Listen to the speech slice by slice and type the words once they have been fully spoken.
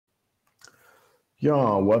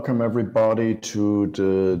Yeah, welcome everybody to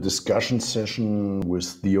the discussion session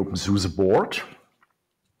with the openSUSE board.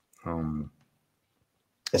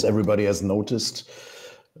 As everybody has noticed,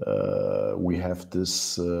 we have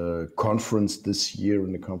this conference this year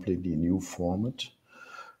in a completely new format.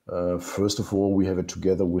 First of all, we have it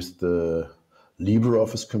together with the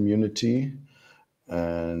LibreOffice community.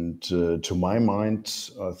 And to my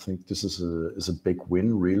mind, I think this is a big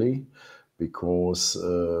win, really, because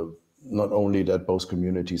not only that both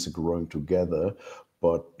communities are growing together,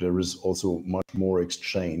 but there is also much more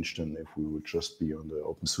exchange than if we would just be on the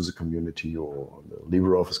openSUSE community or on the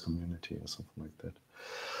LibreOffice community or something like that.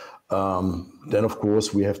 Then, of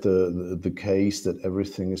course, we have the case that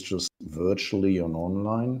everything is just virtually and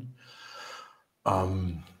online.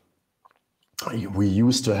 We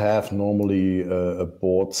used to have normally a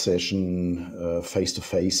board session,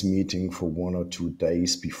 face-to-face meeting for 1 or 2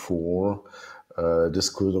 days before. This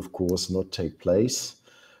could, of course, not take place.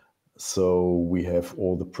 So we have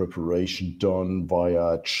all the preparation done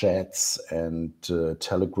via chats and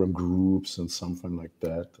Telegram groups and something like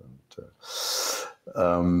that.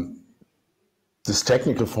 And this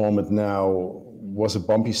technical format now was a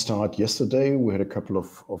bumpy start yesterday. We had a couple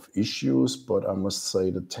of issues, but I must say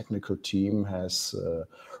the technical team has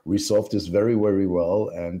resolved this very, very well.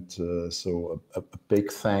 And so a big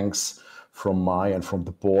thanks from my and from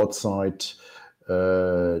the board side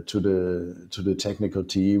to the technical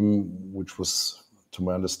team, which was, to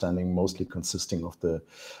my understanding, mostly consisting of the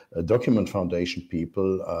Document Foundation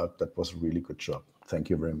people. That was a really good job. Thank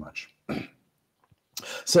you very much.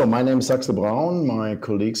 So my name is Axel Braun. My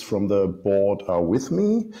colleagues from the board are with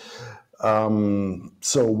me.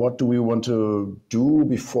 So what do we want to do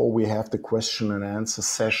before we have the question and answer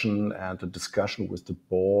session and the discussion with the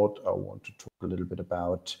board? I want to talk a little bit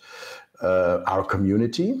about our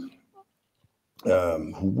community,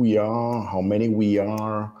 who we are, how many we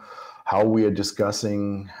are, how we are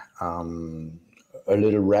discussing, a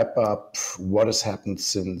little wrap up, what has happened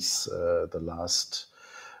since the last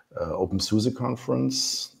openSUSE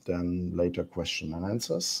conference, then later question and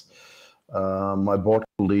answers. My board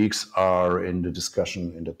colleagues are in the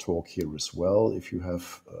discussion in the talk here as well. If you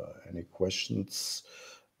have any questions,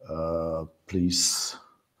 please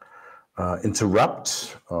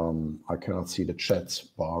interrupt. I cannot see the chat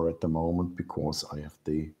bar at the moment because I have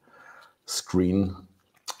the screen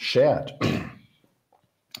shared.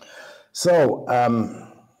 So,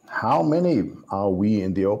 how many are we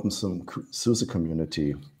in the openSUSE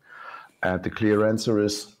community? And the clear answer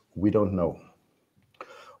is we don't know.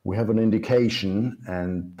 We have an indication,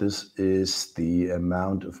 and this is the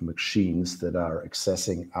amount of machines that are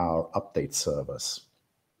accessing our update servers.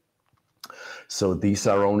 So these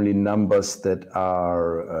are only numbers that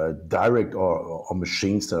are direct or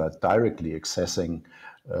machines that are directly accessing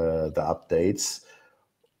the updates.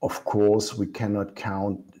 Of course, we cannot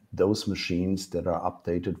count those machines that are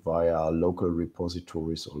updated via local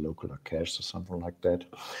repositories or local caches or something like that.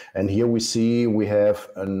 And here we see we have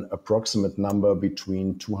an approximate number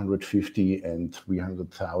between 250 and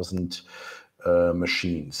 300,000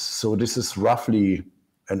 machines. So this is roughly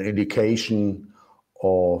an indication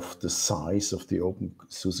of the size of the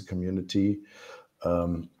openSUSE community.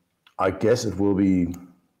 I guess it will be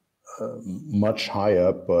much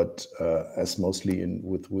higher, but as mostly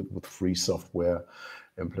with free software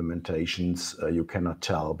implementations, you cannot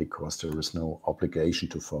tell because there is no obligation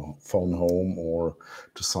to phone home or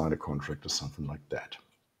to sign a contract or something like that.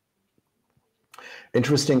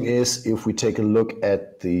 Interesting is if we take a look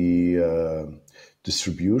at the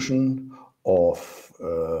distribution of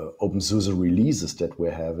openSUSE releases that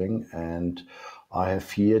we're having, and I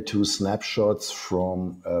have here 2 snapshots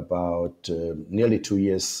from about nearly 2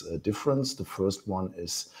 years difference. The first one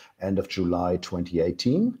is end of July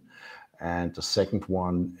 2018, and the second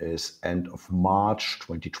one is end of March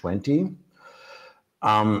 2020.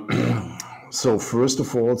 So first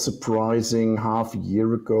of all, surprising, half a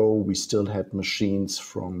year ago, we still had machines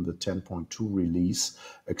from the 10.2 release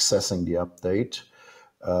accessing the update.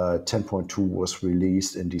 10.2 was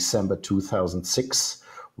released in December 2006,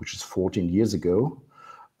 which is 14 years ago.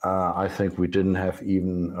 I think we didn't have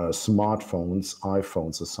even smartphones,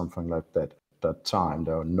 iPhones or something like that at that time.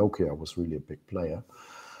 Nokia was really a big player.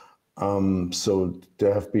 So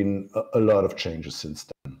there have been a lot of changes since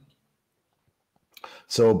then.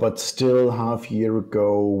 So, but still half year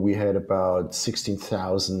ago, we had about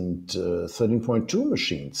 16,000 13.2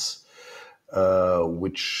 machines,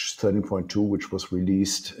 which 13.2, which was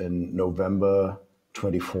released in November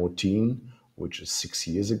 2014, which is 6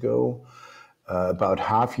 years ago. About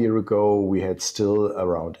half year ago, we had still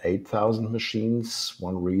around 8,000 machines.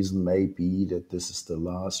 One reason may be that this is the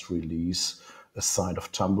last release, a sign of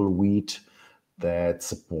tumbleweed, that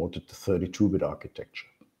supported the 32-bit architecture.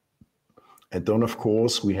 And then, of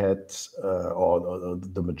course, we had, or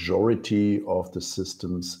the majority of the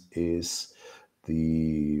systems is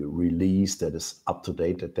the release that is up to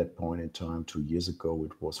date at that point in time. 2 years ago,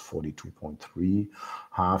 it was 42.3.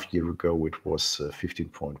 Half year ago, it was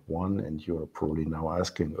 15.1. And you're probably now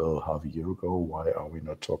asking, oh, half a year ago, why are we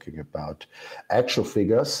not talking about actual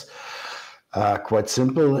figures? Quite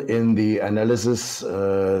simple. In the analysis,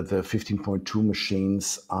 the 15.2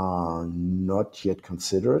 machines are not yet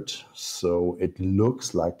considered. So it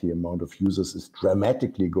looks like the amount of users is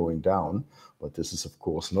dramatically going down, but this is of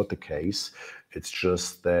course not the case. It's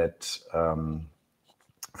just that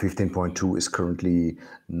 15.2 is currently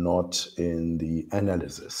not in the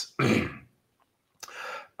analysis.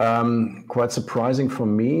 Quite surprising for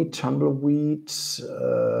me, tumbleweed.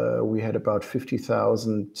 We had about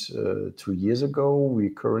 50,000 2 years ago.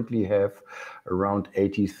 We currently have around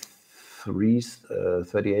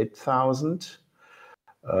 38,000.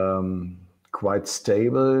 Quite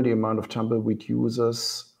stable, the amount of tumbleweed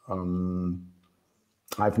users.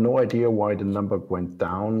 I have no idea why the number went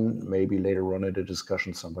down. Maybe later on in the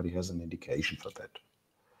discussion, somebody has an indication for that.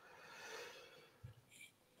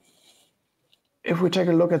 If we take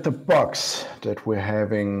a look at the bugs that we're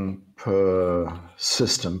having per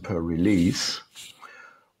system, per release,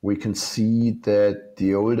 we can see that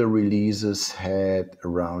the older releases had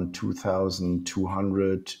around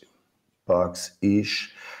 2,200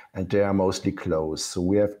 bugs-ish, and they are mostly closed. So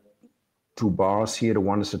we have two bars here. The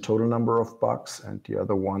one is the total number of bugs, and the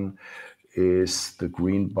other one is the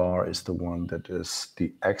green bar is the one that is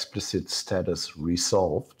the explicit status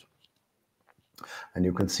resolved. And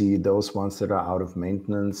you can see those ones that are out of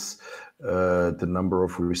maintenance, the number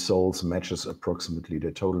of results matches approximately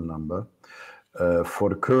the total number. For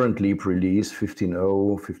the current Leap release,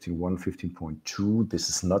 15.0, 15.1, 15.2, this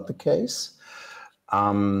is not the case.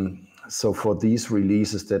 So for these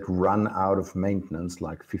releases that run out of maintenance,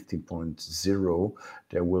 like 15.0,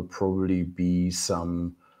 there will probably be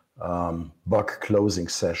some bug closing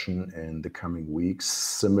session in the coming weeks,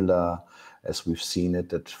 similar as we've seen it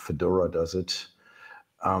that Fedora does it.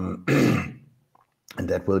 And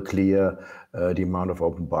that will clear the amount of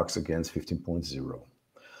open bugs against 15.0.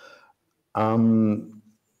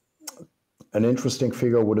 An interesting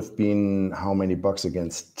figure would have been how many bugs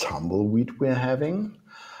against tumbleweed we're having.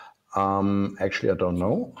 Actually, I don't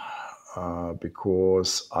know,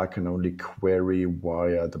 because I can only query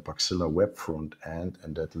via the Bugzilla web front end,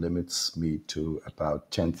 and that limits me to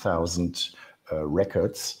about 10,000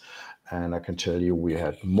 records. And I can tell you we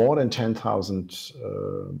had more than 10,000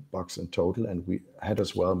 bugs in total, and we had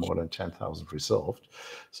as well more than 10,000 resolved.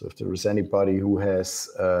 So if there is anybody who has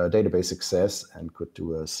database access and could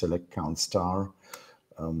do a select count star,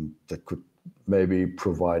 that could maybe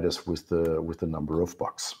provide us with the number of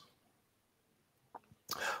bugs.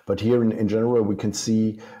 But here in general, we can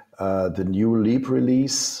see the new Leap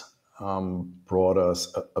release brought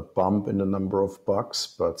us a bump in the number of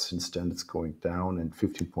bugs, but since then it's going down, and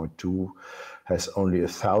 15.2 has only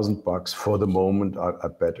 1,000 bugs for the moment. I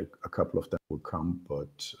bet a couple of them will come,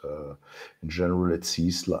 but in general it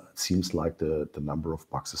seems like the number of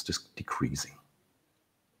bugs is just decreasing.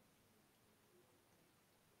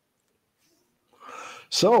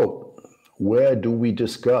 So where do we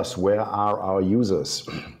discuss? Where are our users?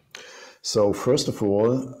 So first of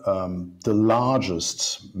all, the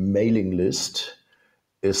largest mailing list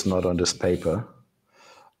is not on this paper.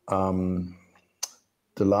 The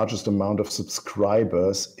largest amount of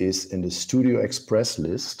subscribers is in the Studio Express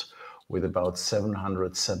list with about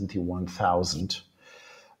 771,000.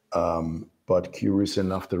 But curious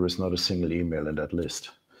enough, there is not a single email in that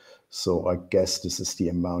list. So I guess this is the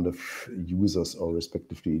amount of users, or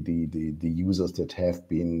respectively the users that have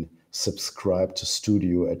been subscribed to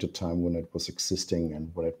Studio at the time when it was existing, and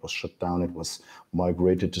when it was shut down, it was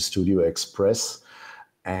migrated to Studio Express,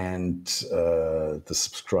 and the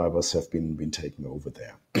subscribers have been taken over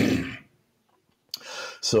there.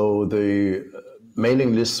 So the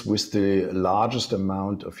mailing list with the largest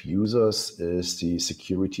amount of users is the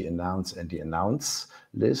Security Announce and the Announce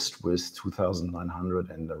list with 2,900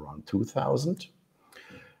 and around 2,000.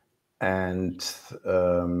 And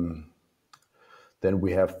then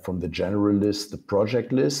we have from the general list the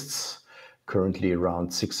project lists, currently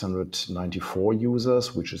around 694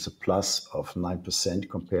 users, which is a plus of 9%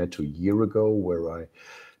 compared to a year ago, where I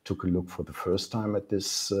took a look for the first time at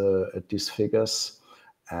these figures.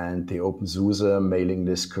 And the openSUSE mailing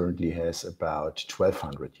list currently has about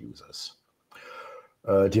 1,200 users.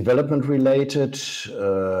 Development related,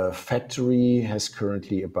 Factory has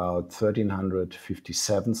currently about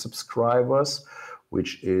 1,357 subscribers,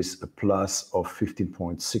 which is a plus of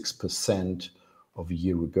 15.6% of a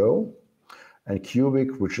year ago. And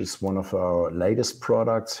Cubic, which is one of our latest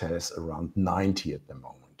products, has around 90 at the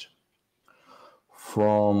moment.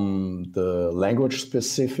 From the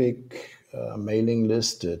language-specific mailing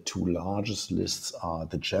list, the two largest lists are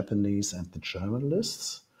the Japanese and the German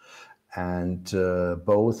lists. And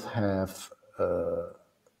both have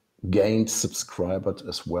gained subscribers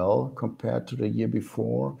as well compared to the year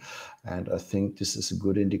before. And I think this is a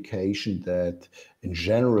good indication that in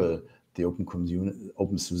general, the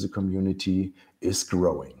openSUSE community is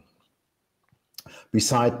growing.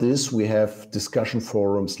 Beside this, we have discussion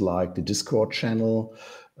forums like the Discord channel.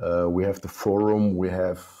 We have the forum. We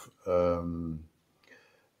have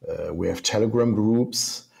Telegram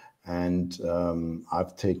groups. And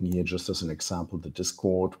I've taken here just as an example the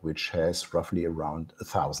Discord, which has roughly around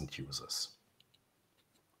 1,000 users.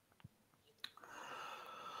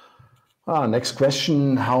 Next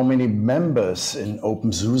question, how many members in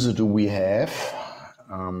openSUSE do we have?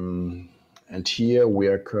 And here we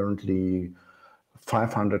are currently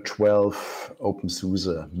 512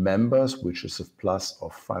 openSUSE members, which is a plus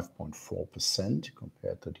of 5.4%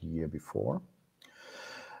 compared to the year before.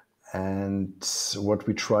 And what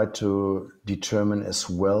we try to determine as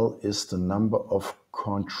well is the number of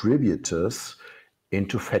contributors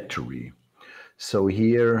into Factory. So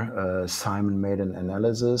here Simon made an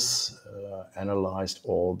analysis, analyzed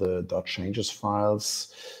all the .changes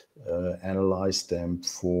files, analyzed them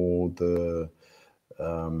for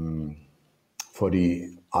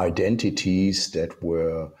the identities that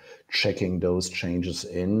were checking those changes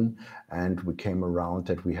in, and we came around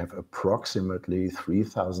that we have approximately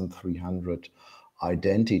 3,300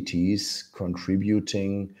 identities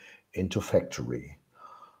contributing into Factory.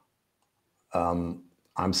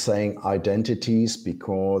 I'm saying identities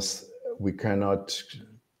because we cannot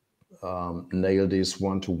nail this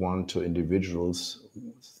one-to-one to individuals.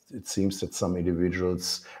 It seems that some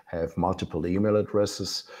individuals have multiple email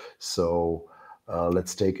addresses, so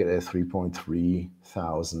let's take it as 3.3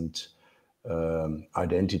 thousand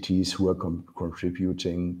identities who are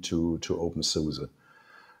contributing to openSUSE.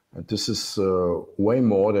 And this is way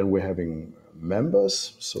more than we're having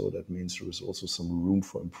members, so that means there is also some room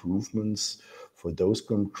for improvements for those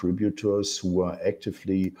contributors who are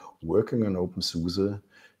actively working on openSUSE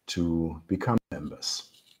to become members.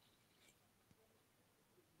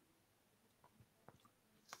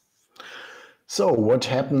 So what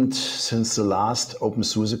happened since the last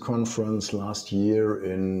openSUSE conference last year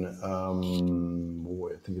in,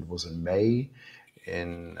 I think it was in May,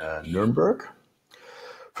 in Nuremberg?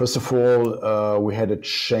 First of all, we had a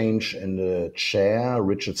change in the chair.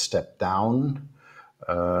 Richard stepped down.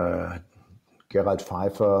 Gerald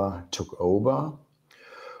Pfeiffer took over.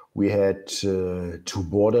 We had two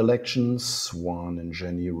board elections, one in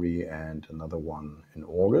January and another one in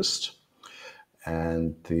August.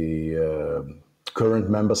 And the current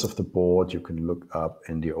members of the board, you can look up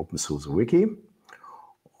in the openSUSE wiki.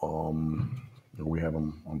 We have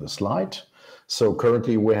them on the slide. So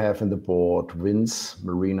currently we have in the board Vince,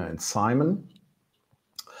 Marina, and Simon.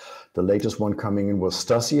 The latest one coming in was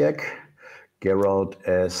Stasiak, Gerald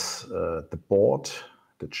as the board,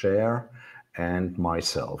 the chair, and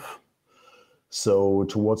myself. So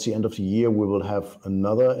towards the end of the year, we will have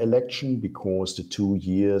another election because the 2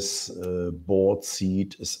 years board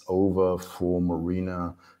seat is over for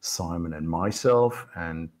Marina, Simon, and myself.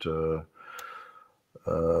 And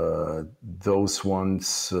those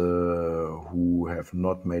ones who have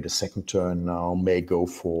not made a second turn now may go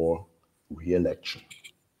for re-election.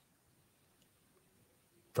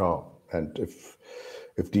 Oh, and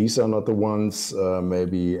if these are not the ones,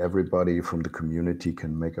 maybe everybody from the community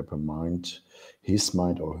can make up a mind, his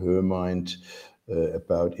mind or her mind,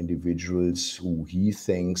 about individuals who he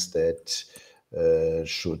thinks that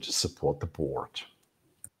should support the board.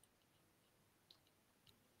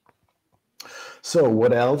 So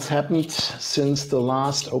what else happened since the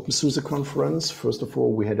last openSUSE conference? First of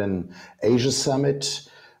all, we had an Asia Summit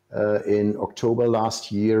in October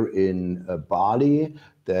last year in Bali.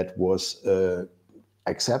 That was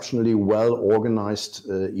exceptionally well organized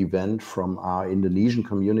event from our Indonesian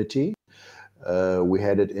community. We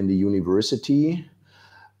had it in the university.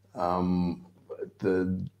 The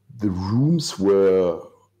rooms were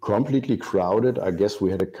completely crowded. I guess we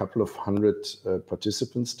had a couple of hundred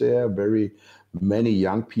participants there, very many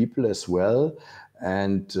young people as well.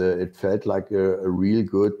 And it felt like a real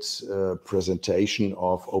good presentation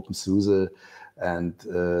of openSUSE and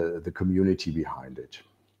the community behind it.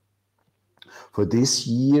 For this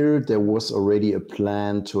year, there was already a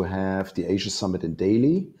plan to have the Asia Summit in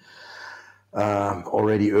Delhi.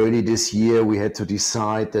 Already early this year, we had to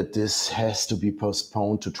decide that this has to be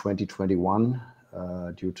postponed to 2021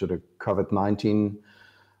 due to the COVID-19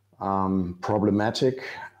 problematic.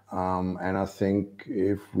 And I think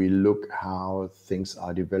if we look how things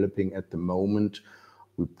are developing at the moment,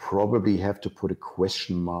 we probably have to put a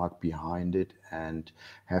question mark behind it and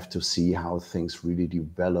have to see how things really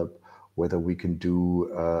develop, whether we can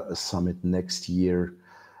do a summit next year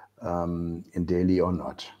in Delhi or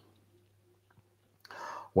not.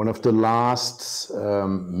 One of the last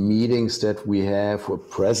meetings that we have, or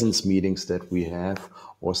presence meetings that we have,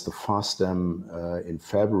 was the FASTEM in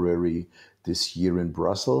February this year in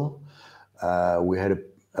Brussels. We had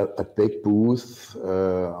a big booth.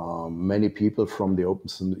 Many people from the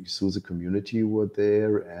openSUSE community were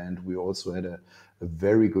there, and we also had a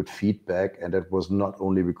very good feedback. And that was not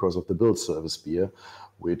only because of the build service beer,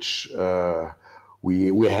 which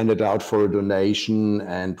we handed out for a donation,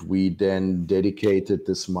 and we then dedicated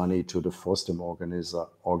this money to the FASTEM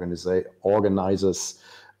organizers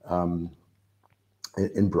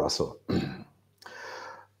in Brussels.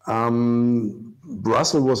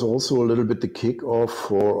 Brussels was also a little bit the kickoff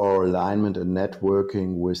for our alignment and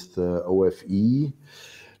networking with the OFE,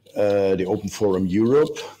 the Open Forum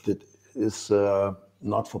Europe, that is a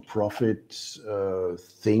not-for-profit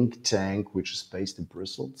think tank which is based in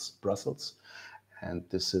Brussels. And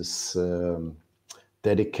this is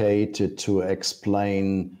dedicated to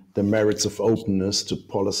explain the merits of openness to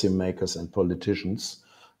policymakers and politicians.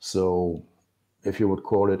 So if you would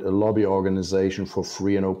call it a lobby organization for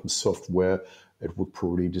free and open software, it would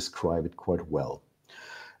probably describe it quite well.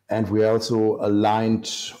 And we also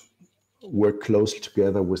work closely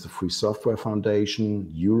together with the Free Software Foundation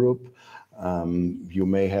Europe. You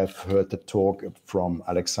may have heard the talk from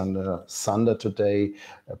Alexander Sander today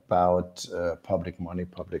about public money,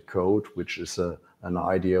 public code, which is an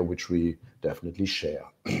idea which we definitely share.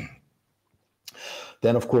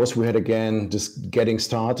 Then, of course, we had again just getting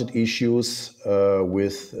started issues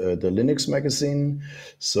with the Linux magazine.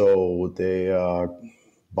 So they are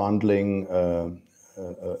bundling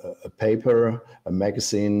a paper, a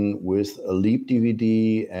magazine with a Leap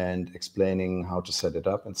DVD and explaining how to set it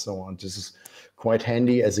up and so on. This is quite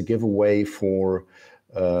handy as a giveaway for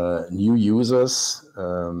new users,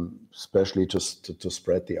 especially to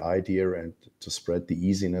spread the idea and to spread the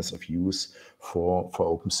easiness of use for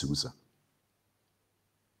openSUSE.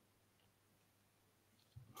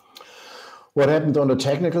 What happened on the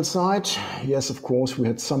technical side? Yes, of course, we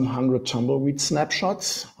had some 100 tumbleweed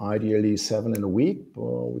snapshots, ideally 7 in a week,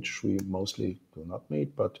 which we mostly do not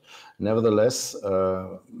meet, but nevertheless,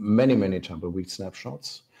 many tumbleweed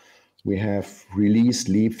snapshots. We have released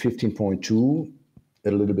Leap 15.2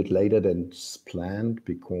 a little bit later than planned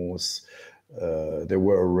because there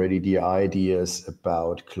were already the ideas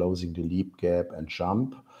about closing the Leap gap and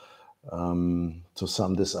jump. To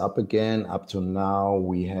sum this up again, up to now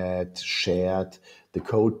we had shared the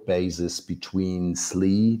code bases between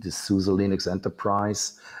SLE, the SUSE Linux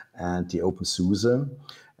Enterprise, and the openSUSE.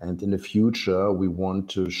 And in the future, we want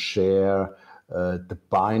to share the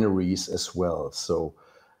binaries as well. So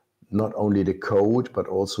not only the code, but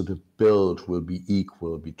also the build will be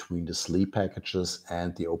equal between the SLE packages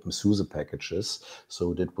and the openSUSE packages.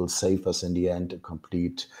 So that will save us in the end a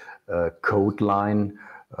complete code line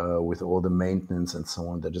with all the maintenance and so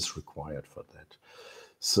on that is required for that.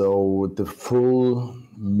 So the full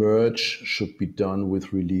merge should be done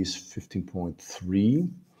with release 15.3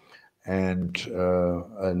 and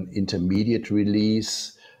an intermediate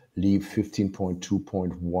release, Leap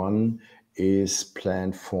 15.2.1, is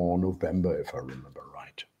planned for November, if I remember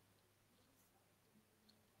right.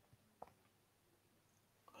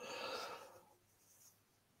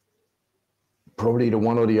 Probably the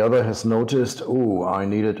one or the other has noticed, oh, I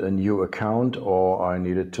needed a new account or I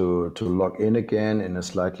needed to log in again in a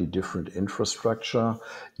slightly different infrastructure.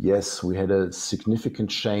 Yes, we had a significant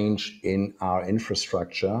change in our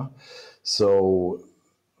infrastructure. So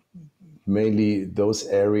mainly those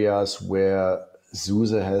areas where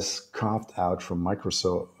SUSE has carved out from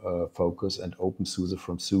Microsoft Focus and openSUSE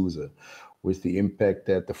from SUSE, with the impact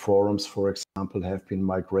that the forums, for example, have been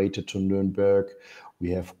migrated to Nuremberg. We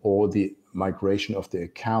have all the migration of the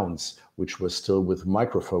accounts, which were still with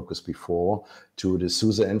Micro Focus before, to the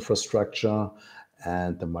SUSE infrastructure,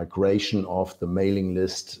 and the migration of the mailing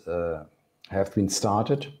list have been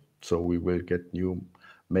started. So we will get new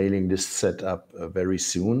mailing lists set up very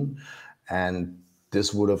soon. And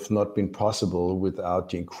this would have not been possible without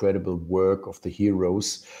the incredible work of the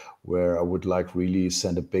heroes where I would like really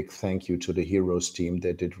send a big thank you to the Heroes team.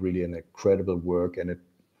 They did really an incredible work, and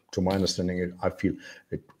to my understanding, I feel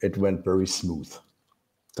it went very smooth.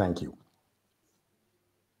 Thank you.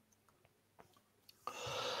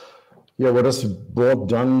 Yeah, what has the board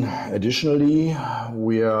done additionally?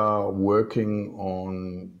 We are working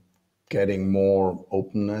on getting more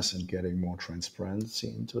openness and getting more transparency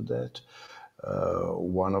into that.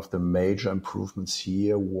 One of the major improvements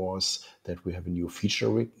here was that we have a new feature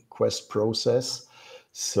request process,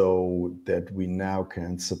 so that we now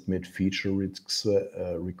can submit feature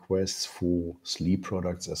requests for sleep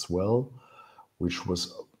products as well, which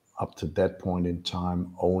was up to that point in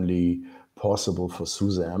time only possible for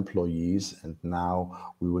SUSE employees, and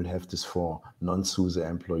now we will have this for non-SUSE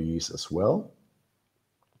employees as well.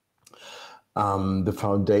 The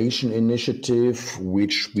foundation initiative,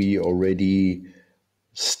 which we already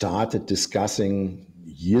started discussing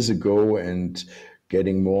years ago and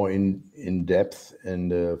getting more in depth in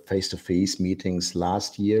the face-to-face meetings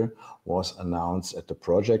last year, was announced at the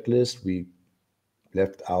project list. We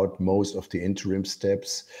left out most of the interim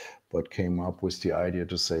steps, but came up with the idea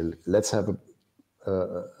to say, let's have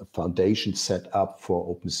a foundation set up for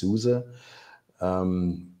openSUSE,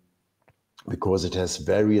 because it has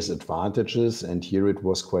various advantages. And here it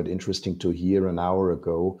was quite interesting to hear an hour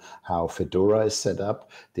ago how Fedora is set up.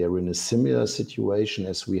 They're in a similar situation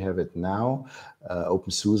as we have it now.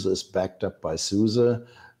 openSUSE is backed up by SUSE.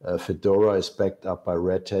 Fedora is backed up by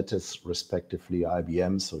Red Hat, respectively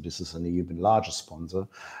IBM. So this is an even larger sponsor.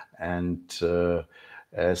 And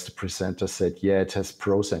as the presenter said, yeah, it has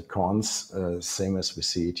pros and cons, same as we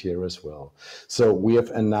see it here as well. So we have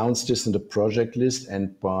announced this in the project list,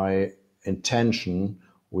 and by intention,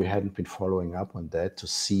 we hadn't been following up on that to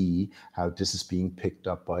see how this is being picked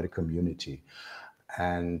up by the community.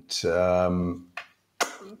 And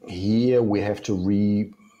here we have to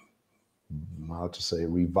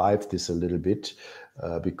revive this a little bit,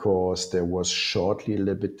 because there was shortly a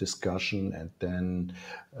little bit discussion, and then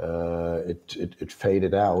it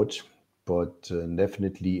faded out. But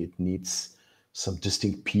definitely it needs some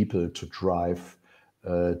distinct people to drive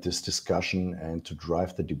this discussion and to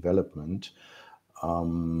drive the development.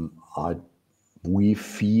 We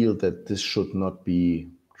feel that this should not be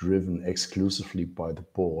driven exclusively by the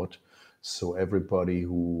board. So everybody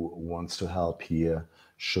who wants to help here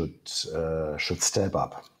should step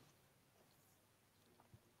up.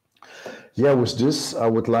 Yeah, with this, I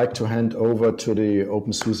would like to hand over to the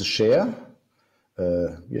openSUSE chair.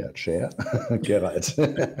 Chair, Gerald.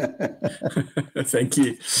 Thank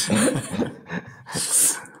you.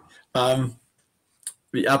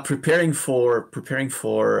 We are preparing for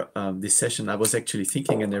this session. I was actually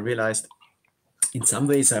thinking, and I realized, in some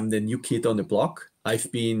ways, I'm the new kid on the block.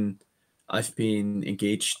 I've been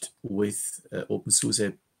engaged with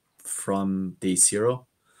openSUSE from day zero,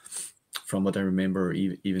 from what I remember,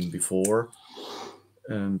 even before.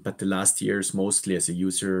 But the last years mostly as a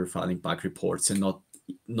user, filing bug reports, and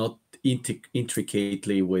not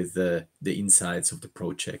intricately with the insides of the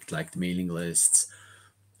project, like the mailing lists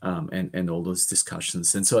and all those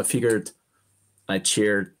discussions. And so I figured I'd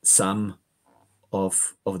share some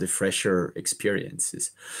of the fresher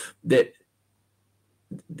experiences.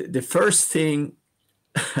 The first thing,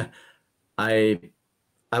 I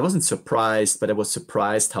wasn't surprised, but I was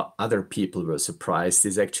surprised how other people were surprised,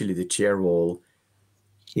 is actually the chair role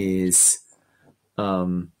is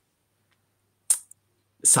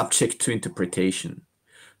subject to interpretation.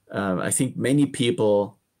 I think many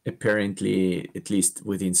people, apparently, at least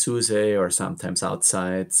within SUSE or sometimes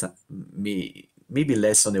outside, maybe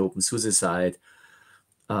less on the openSUSE side,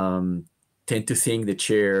 tend to think the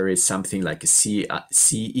chair is something like a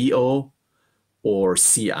CEO or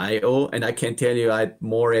CIO. And I can tell you, I had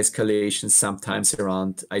more escalations sometimes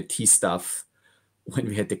around IT stuff when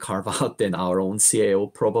we had to carve out than our own CIO,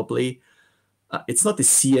 probably. It's not the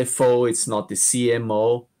CFO, it's not the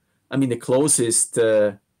CMO. I mean, the closest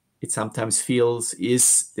it sometimes feels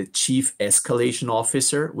is the Chief Escalation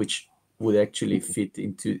Officer, which would actually fit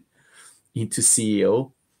into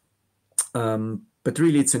CEO. But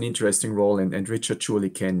really, it's an interesting role, and Richard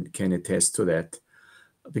surely can attest to that,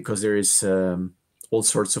 because there is all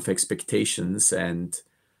sorts of expectations, and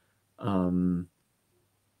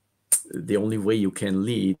the only way you can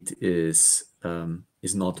lead is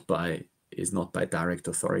not by direct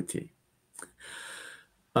authority.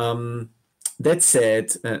 That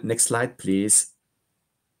said, next slide, please.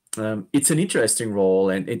 It's an interesting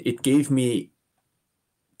role, and it gave me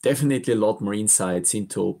definitely a lot more insights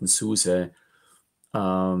into openSUSE.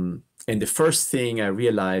 And the first thing I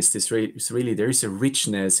realized is really there is a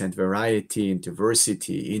richness and variety and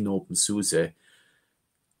diversity in openSUSE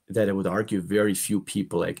that I would argue very few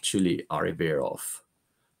people actually are aware of.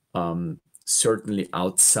 Certainly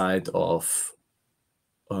outside of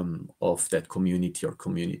that community or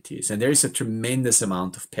communities. And there is a tremendous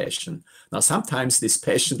amount of passion. Now, sometimes this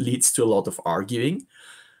passion leads to a lot of arguing.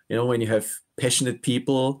 You know, when you have passionate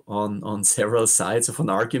people on several sides of an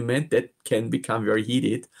argument, that can become very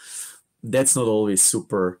heated. That's not always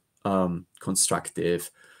super constructive.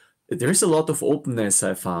 There is a lot of openness,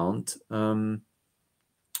 I found.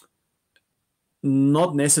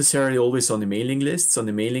 Not necessarily always on the mailing lists. On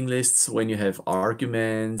the mailing lists, when you have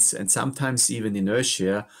arguments and sometimes even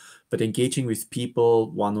inertia, but engaging with people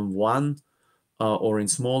one-on-one or in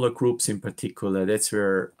smaller groups in particular, that's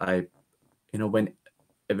where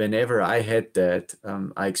whenever I had that,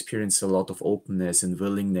 I experienced a lot of openness and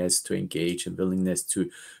willingness to engage and willingness to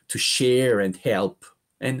share and help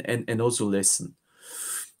and also listen.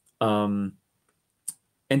 And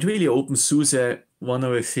really, openSUSE, one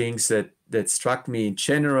of the things that struck me in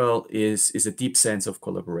general is a deep sense of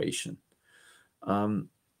collaboration. And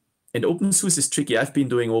openSUSE is tricky. I've been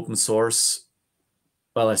doing open source.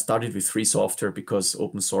 Well, I started with free software because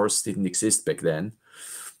open source didn't exist back then.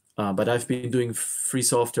 But I've been doing free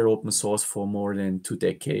software open source for more than 2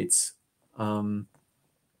 decades. And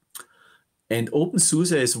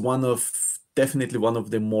openSUSE is definitely one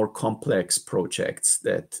of the more complex projects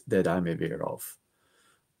that I'm aware of.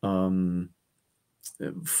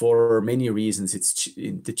 For many reasons. It's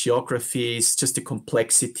in the geography, it's just the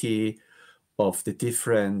complexity of the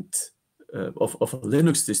different of a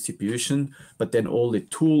Linux distribution, but then all the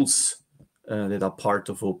tools that are part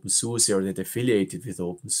of openSUSE or that affiliated with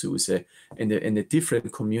openSUSE and the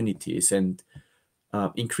different communities and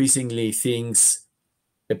increasingly things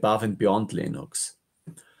above and beyond Linux,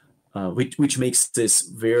 which makes this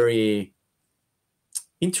very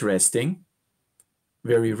interesting,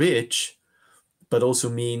 very rich, but also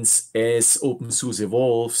means as openSUSE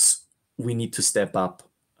evolves, we need to step up.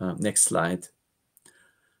 Next slide,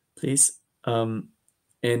 please. And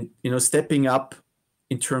stepping up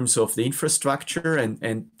in terms of the infrastructure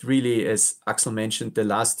and really, as Axel mentioned, the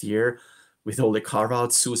last year with all the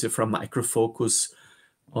carve-outs, SUSE from Micro Focus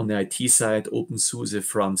on the IT side, openSUSE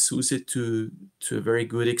from SUSE to a very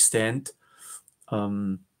good extent.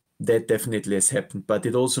 That definitely has happened, but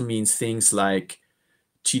it also means things like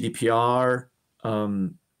GDPR,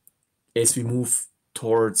 as we move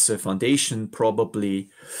towards a foundation, probably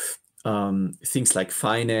things like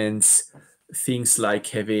finance, things like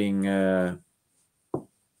having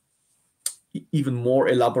even more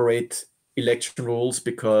elaborate election rules,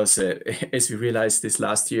 because as we realized this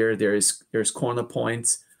last year, there's corner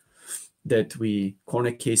cases that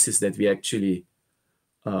we actually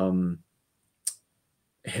had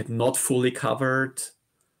not fully covered,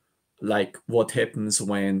 like what happens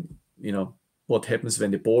when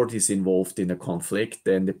the board is involved in a conflict.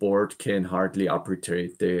 Then the board can hardly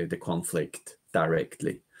arbitrate the conflict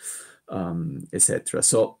directly, etc.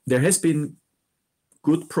 So there has been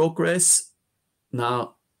good progress.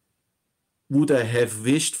 Now, would I have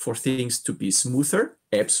wished for things to be smoother?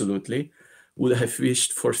 Absolutely. Would I have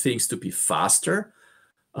wished for things to be faster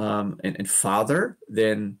and farther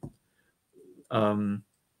than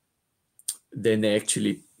they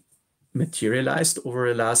actually materialized over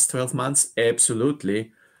the last 12 months?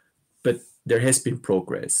 Absolutely. But there has been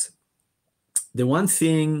progress. The one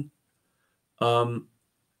thing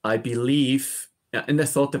I believe, and I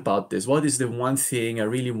thought about this, what is the one thing I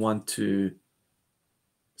really want to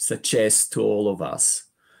suggest to all of us,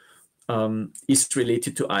 is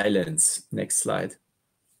related to islands. Next slide.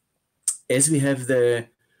 As we have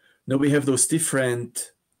those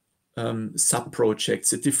different sub-projects,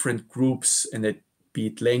 the different groups, and that be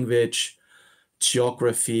it language,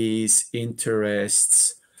 geographies,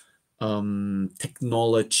 interests,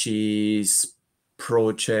 technologies,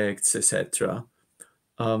 projects, etc.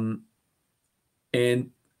 And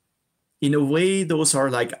in a way, those are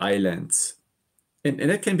like islands. And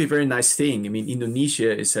that can be a very nice thing. I mean,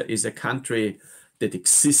 Indonesia is a country that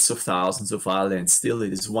exists of thousands of islands. Still,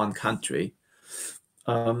 it is one country.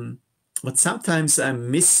 What sometimes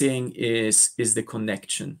I'm missing is the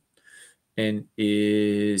connection and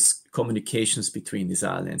is communications between these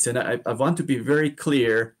islands. And I want to be very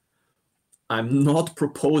clear. I'm not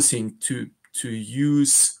proposing to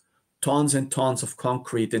use tons and tons of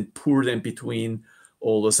concrete and pour them between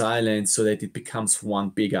all those islands so that it becomes one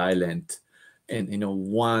big island and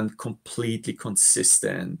one completely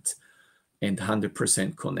consistent and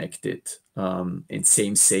 100% connected and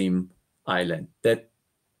same island.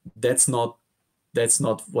 That's not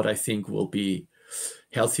what I think will be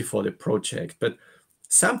healthy for the project. But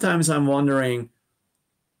sometimes I'm wondering,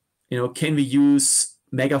 can we use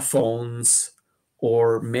megaphones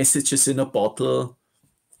or messages in a bottle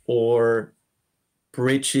or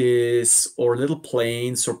bridges or little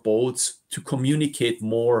planes or boats to communicate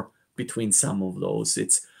more between some of those.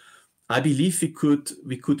 I believe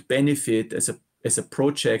we could benefit as a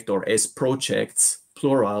project or as projects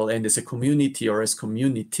plural, and as a community or as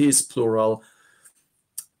communities plural,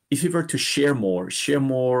 if we were to share more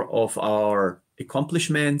of our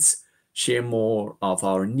accomplishments, share more of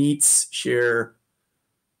our needs, share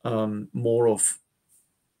more of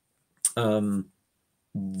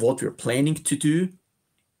what we're planning to do,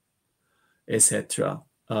 etc.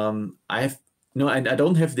 I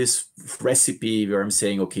don't have this recipe where I'm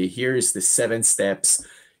saying, okay, here is the 7 steps,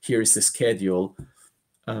 here is the schedule,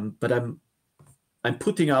 but I'm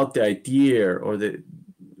putting out the idea, or the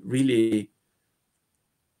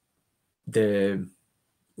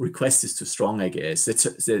request is too strong, I guess. It's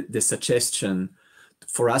the suggestion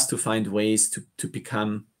for us to find ways to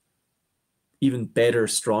become even better,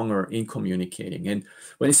 stronger in communicating. And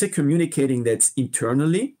when I say communicating, that's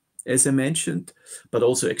internally, as I mentioned, but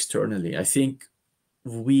also externally. I think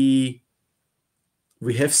we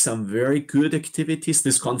have some very good activities.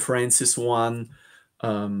 This conference is one.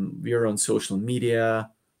 We are on social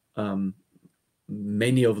media,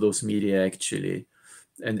 many of those media actually.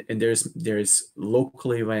 And there's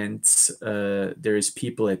local events, there is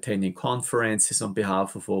people attending conferences on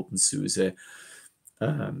behalf of openSUSE.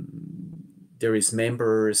 There is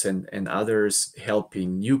members and others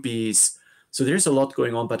helping newbies. So there's a lot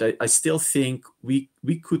going on, but I still think we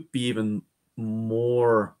could be even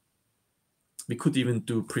more. We could even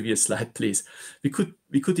do, previous slide, please. We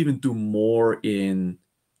could even do more in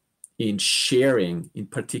sharing, in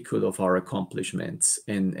particular, of our accomplishments,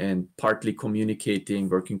 and partly communicating,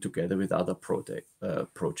 working together with other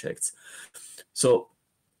projects. So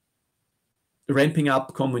ramping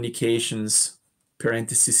up communications,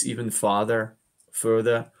 parentheses, even further,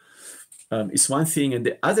 is one thing. And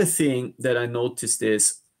the other thing that I noticed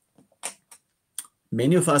is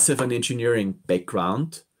many of us have an engineering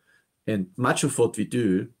background, and much of what we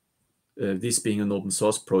do, this being an open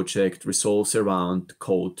source project, resolves around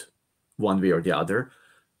code one way or the other,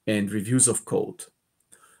 and reviews of code.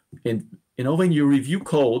 And when you review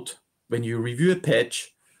code, when you review a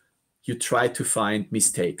patch, you try to find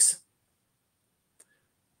mistakes,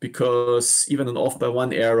 because even an off by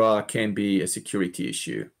one error can be a security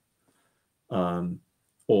issue,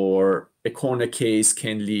 or a corner case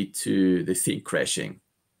can lead to the thing crashing.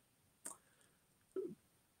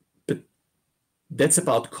 But that's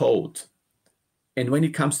about code. And when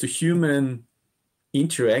it comes to human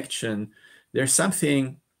interaction, there's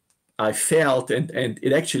something I felt, and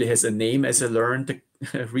it actually has a name, as I learned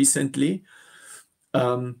recently,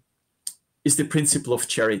 is the principle of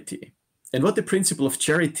charity. And what the principle of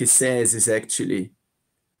charity says is actually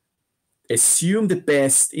assume the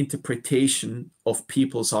best interpretation of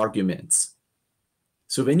people's arguments.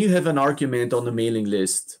 So when you have an argument on a mailing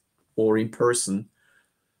list or in person,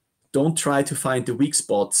 don't try to find the weak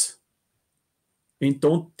spots. I mean,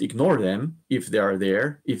 don't ignore them if they are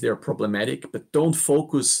there, if they're problematic, but don't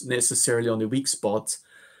focus necessarily on the weak spots.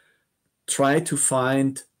 Try to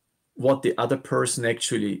find what the other person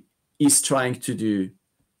actually is trying to do,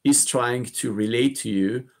 is trying to relate to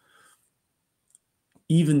you,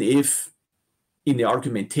 even if in the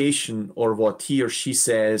argumentation or what he or she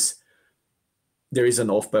says, there is an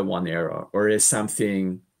off by one error, or is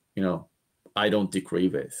something, I don't agree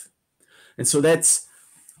with. And so that's,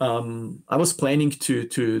 I was planning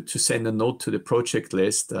to send a note to the project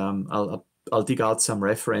list. I'll dig out some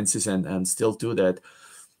references and still do that.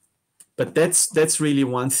 But that's really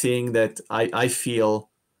one thing that I feel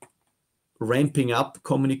ramping up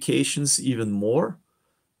communications even more,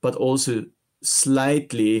 but also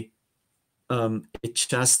slightly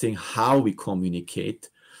adjusting how we communicate,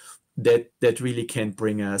 that really can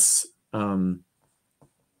bring us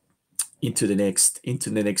into the next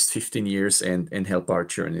 15 years and help our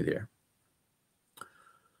journey there.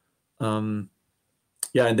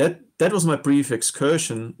 Yeah, and that was my brief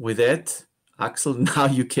excursion. With that, Axel, now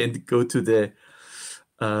you can go to the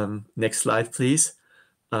next slide, please.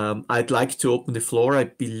 I'd like to open the floor. I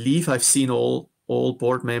believe I've seen all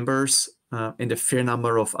board members and a fair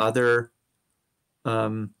number of other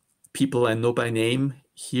people I know by name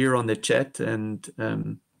here on the chat and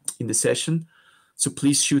in the session. So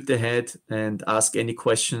please shoot ahead and ask any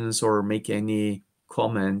questions or make any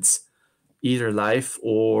comments, either live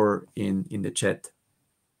or in the chat.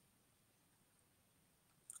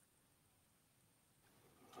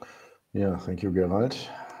 Yeah, thank you, Gerald.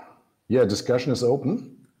 Yeah, discussion is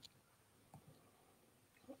open.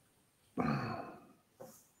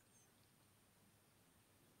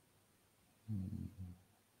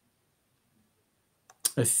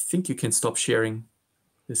 I think you can stop sharing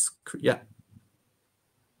this. Yeah.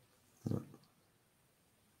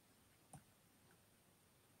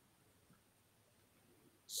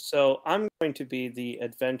 So I'm going to be the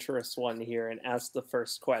adventurous one here and ask the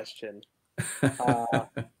first question.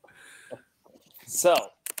 So,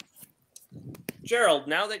 Gerald,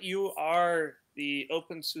 now that you are the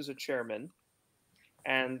openSUSE chairman,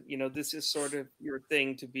 and this is sort of your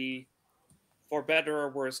thing to be, for better or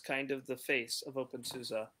worse, kind of the face of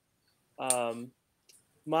openSUSE.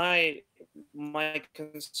 My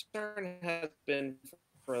concern has been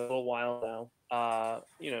for a little while now.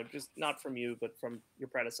 Just not from you, but from your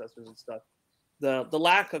predecessors and stuff. The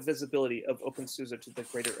lack of visibility of openSUSE to the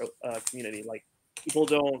greater community. Like, people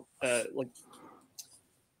don't like.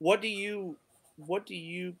 What do you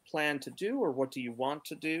plan to do, or what do you want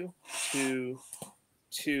to do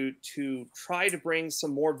to try to bring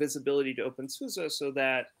some more visibility to openSUSE, so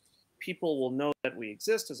that people will know that we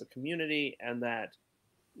exist as a community, and that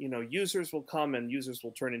users will come and users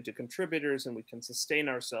will turn into contributors, and we can sustain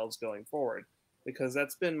ourselves going forward? Because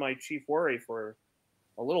that's been my chief worry for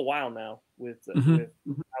a little while now with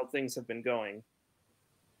how things have been going.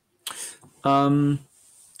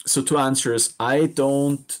 So two answers. I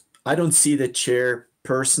don't see the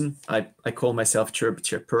chairperson. I call myself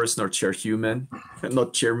chairperson or chairhuman,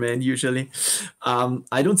 not chairman usually.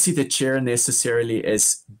 I don't see the chair necessarily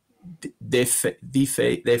as the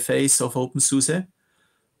face of openSUSE.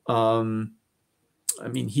 I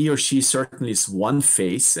mean, he or she certainly is one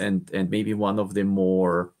face, and maybe one of the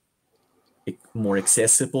more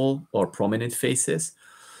accessible or prominent faces.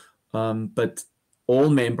 But all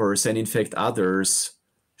members, and in fact others,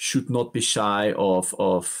 should not be shy of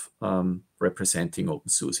representing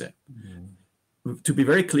openSUSE. To be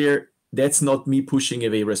very clear, that's not me pushing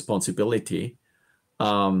away responsibility.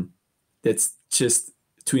 That's just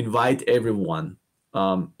to invite everyone,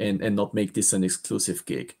 and not make this an exclusive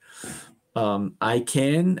gig. I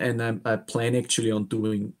can, and I plan actually on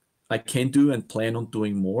doing. I can do and plan on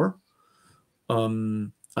doing more. I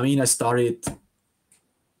mean, I started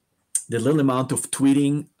the little amount of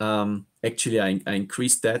tweeting. Actually, I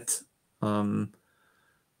increased that.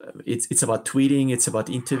 It's about tweeting. It's about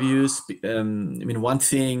interviews. I mean, one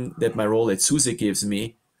thing that my role at SUSE gives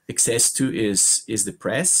me access to is the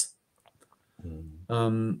press,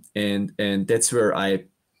 and that's where I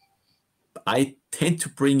tend to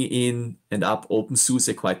bring in and up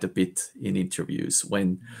openSUSE quite a bit in interviews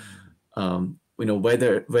when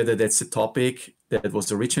whether that's a topic that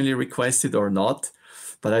was originally requested or not,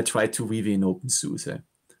 but I try to weave in openSUSE.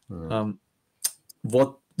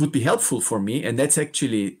 What would be helpful for me, and that's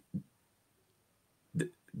actually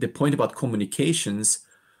the point about communications.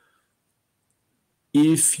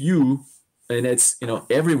 If you, and that's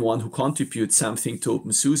everyone who contributes something to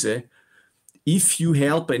openSUSE, if you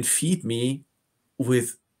help and feed me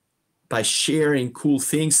by sharing cool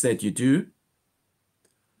things that you do,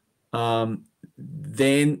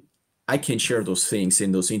 then I can share those things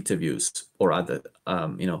in those interviews or other,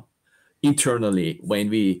 internally when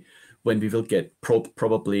we will get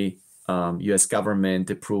probably U.S.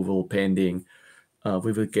 government approval pending.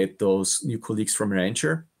 We will get those new colleagues from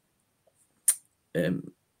Rancher.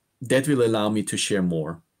 That will allow me to share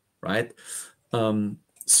more, right?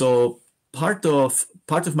 So part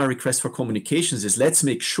of my request for communications is, let's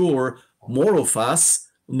make sure more of us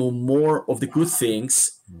know more of the good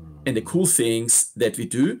things and the cool things that we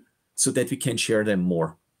do, so that we can share them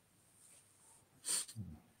more.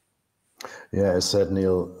 Yeah, as said,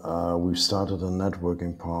 Neil, we've started a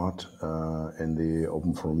networking part in the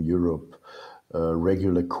Open Forum Europe,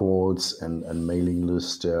 regular calls and mailing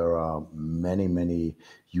lists. There are many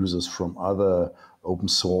users from other open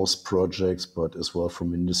source projects, but as well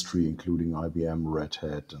from industry, including IBM, Red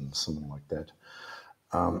Hat, and something like that.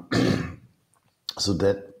 So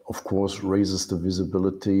that, of course, raises the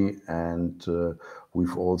visibility, and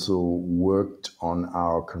we've also worked on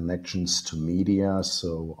our connections to media.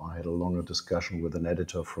 So I had a longer discussion with an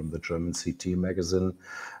editor from the German CT magazine,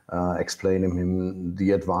 explaining him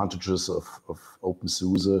the advantages of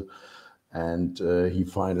openSUSE, and he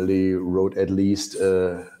finally wrote at least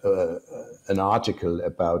an article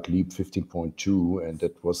about Leap 15.2, and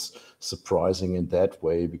that was surprising in that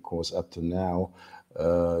way, because up to now,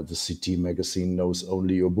 the CT magazine knows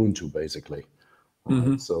only Ubuntu, basically.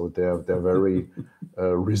 Right? So they're very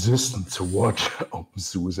resistant to watch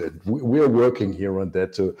openSUSE. And we're working here on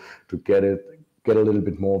that to get a little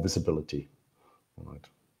bit more visibility. Right.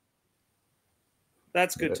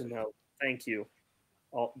 That's good to know. Thank you,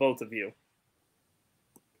 both of you.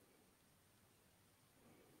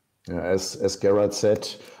 As Gerard said,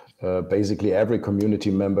 basically every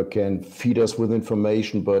community member can feed us with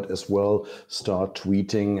information, but as well start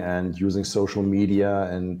tweeting and using social media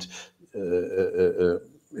and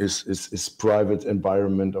is private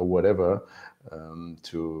environment or whatever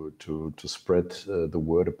to spread the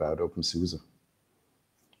word about openSUSE.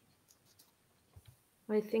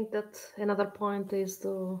 I think that another point is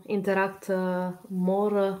to interact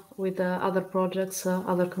more with other projects,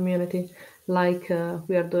 other community, like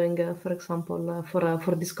we are doing, for example,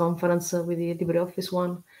 for this conference with the LibreOffice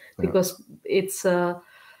one, because it's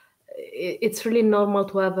really normal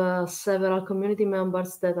to have several community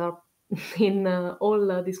members that are in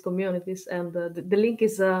all these communities, and the link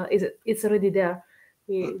is it's already there.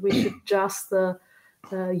 We should just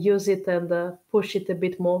use it and push it a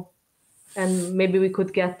bit more, and maybe we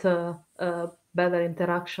could get better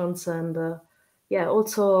interactions and yeah,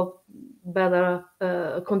 also better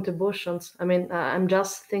contributions. I mean, I'm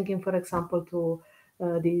just thinking, for example, to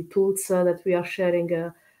the tools that we are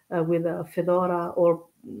sharing with Fedora, or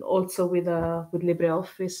also with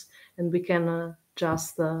LibreOffice, and we can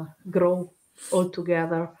just grow all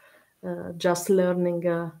together, just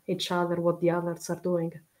learning each other what the others are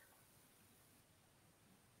doing.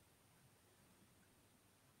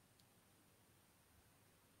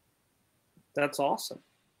 That's awesome.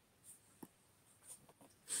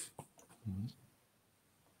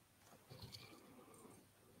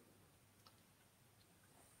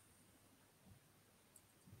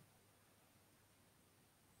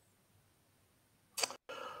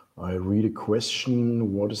 I read a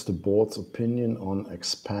question. What is the board's opinion on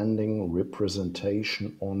expanding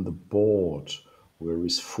representation on the board, where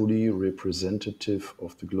is fully representative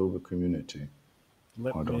of the global community?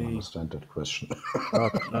 I don't understand that question.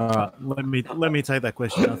 Let me take that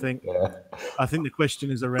question. I think the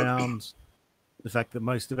question is around the fact that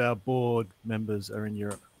most of our board members are in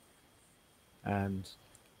Europe, and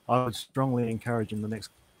I would strongly encourage in the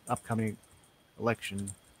next upcoming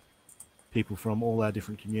election people from all our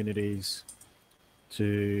different communities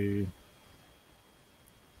to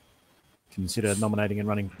consider nominating and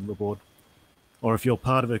running for the board. Or if you're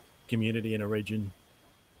part of a community in a region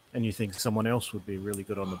and you think someone else would be really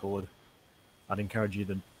good on the board, I'd encourage you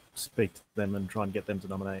to speak to them and try and get them to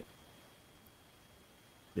nominate.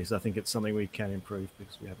 Because I think it's something we can improve,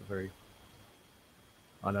 because we have a very...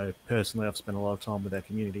 I know personally I've spent a lot of time with our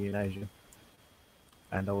community in Asia,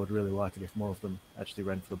 and I would really like it if more of them actually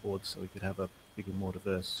ran for the board so we could have a bigger, more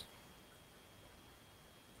diverse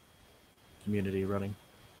community running.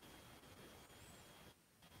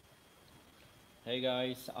 Hey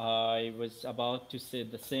guys, I was about to say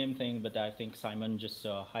the same thing, but I think Simon just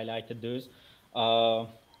highlighted those.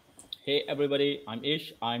 Hey everybody, I'm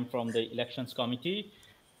Ish. I'm from the elections committee,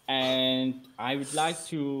 and I would like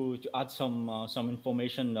to add some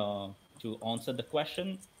information to answer the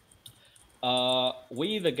question.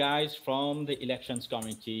 We, the guys from the elections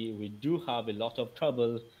committee, we do have a lot of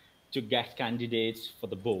trouble to get candidates for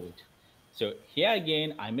the board. So here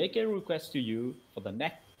again, I make a request to you for the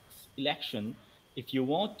next election. If you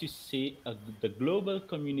want to see the global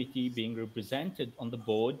community being represented on the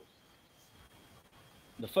board,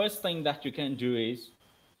 the first thing that you can do is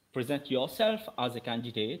present yourself as a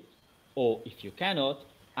candidate, or if you cannot,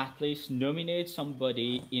 at least nominate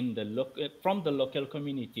somebody in the from the local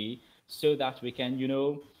community, so that we can, you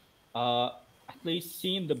know, at least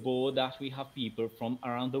see in the board that we have people from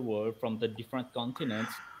around the world, from the different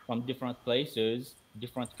continents, from different places,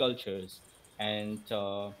 different cultures. And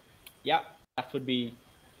yeah, that would be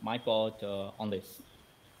my part on this.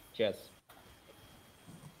 Cheers.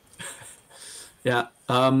 Yeah,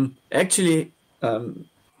 actually,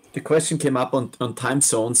 the question came up on time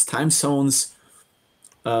zones. Time zones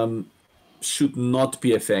should not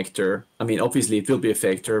be a factor. I mean, obviously it will be a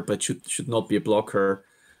factor, but should not be a blocker.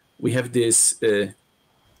 We have this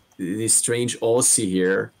this strange Aussie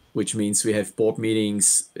here, which means we have board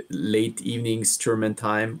meetings late evenings German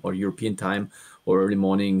time or European time, or early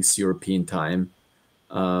mornings European time.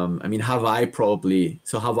 I mean, Hawaii probably.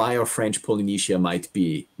 So Hawaii or French Polynesia might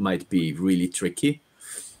be really tricky,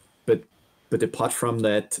 but apart from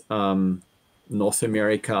that, North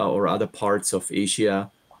America or other parts of Asia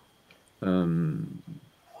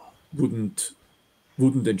wouldn't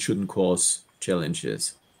and shouldn't cause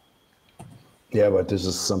challenges. Yeah, but this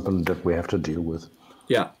is something that we have to deal with.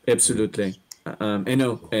 Yeah, absolutely. I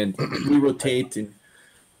know, and we rotate in.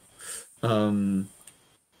 I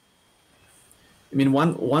mean,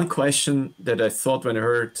 one question that I thought when I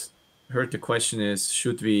heard the question is,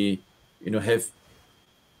 should we, you know, have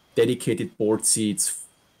dedicated board seats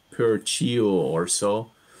per geo or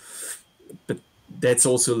so? But that's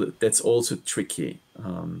also tricky,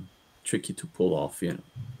 tricky to pull off, you know.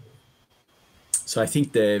 So I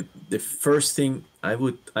think the first thing I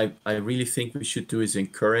really think we should do is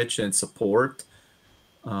encourage and support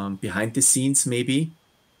behind the scenes, maybe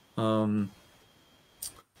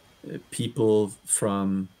people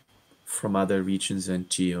from other regions and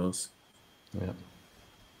geos. Yeah.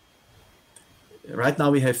 Right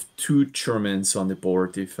now we have 2 Germans on the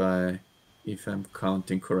board, if I'm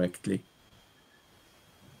counting correctly.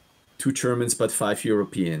 2 Germans, but 5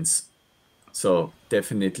 Europeans. So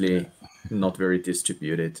definitely not very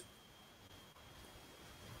distributed.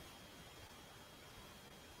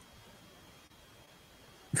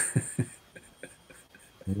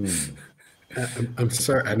 I'm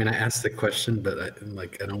sorry. I mean, I asked the question, but I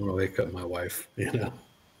don't want to wake up my wife, you know.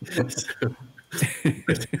 So,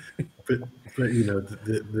 but you know,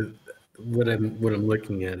 what I'm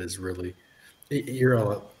looking at is really, you're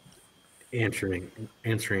all answering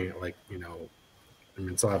it like, you know, I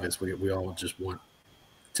mean, it's obvious we all just want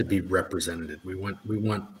to be represented. We want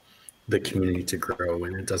the community to grow,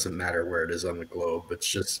 and it doesn't matter where it is on the globe. It's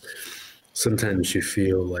just sometimes you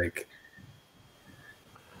feel like,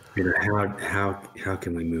 you know, how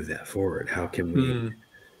can we move that forward? How can we?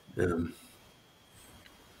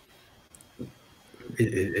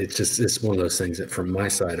 It's one of those things that from my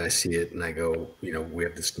side I see it and I go, you know, we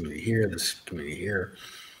have this community here,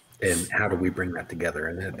 and how do we bring that together?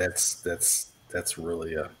 And that's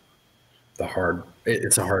really the hard.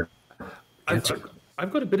 It's a hard answer.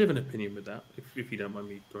 I've got a bit of an opinion with that, if you don't mind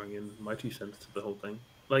me throwing in my 2 cents to the whole thing.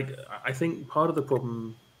 Like, I think part of the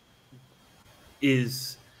problem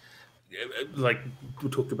is, like we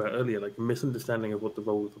talked about earlier, like a misunderstanding of what the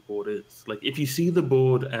role of the board is. Like, if you see the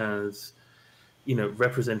board as, you know,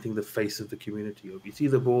 representing the face of the community, or if you see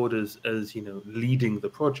the board as you know, leading the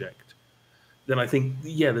project, then I think,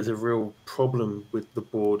 yeah, there's a real problem with the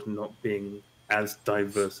board not being as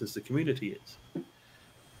diverse as the community is.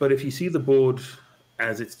 But if you see the board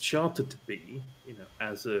as it's chartered to be, you know,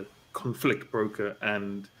 as a conflict broker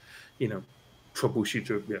and, you know,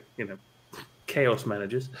 troubleshooter, you know, chaos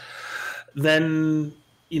managers, then,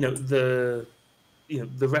 you know, the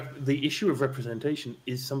issue of representation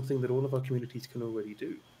is something that all of our communities can already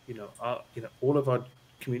do. You know, all of our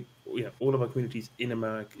communities in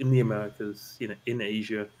America, in the Americas, you know, in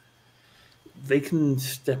Asia, they can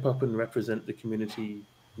step up and represent the community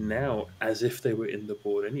now as if they were in the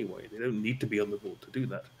board anyway. They don't need to be on the board to do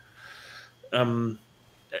that.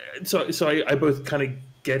 So I both kind of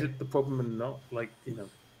get it, the problem, and not. Like, you know,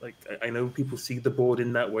 like I know people see the board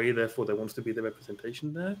in that way, therefore there wants to be the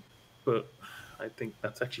representation there, but I think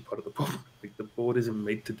that's actually part of the problem. Like, the board isn't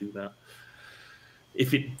made to do that.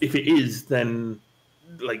 If it is, then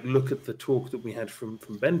like look at the talk that we had from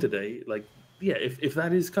Ben today. Like, yeah, if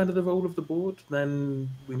that is kind of the role of the board, then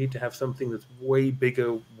we need to have something that's way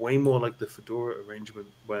bigger, way more like the Fedora arrangement,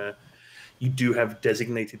 where you do have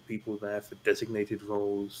designated people there for designated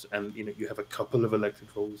roles, and you know, you have a couple of elected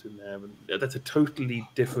roles in there, and that's a totally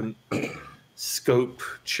different scope,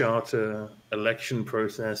 charter, election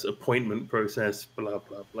process, appointment process, blah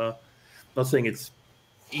blah blah. Not saying it's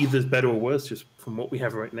either better or worse, just from what we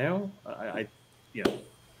have right now. Yeah,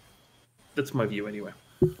 that's my view anyway.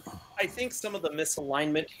 I think some of the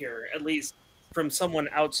misalignment here, at least from someone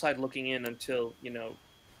outside looking in, until, you know,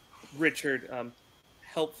 Richard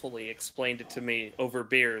helpfully explained it to me over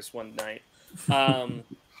beers one night.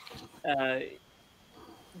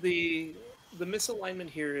 The misalignment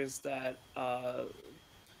here is that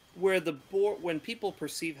where the board, when people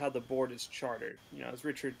perceive how the board is chartered, you know, as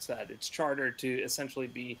Richard said, it's chartered to essentially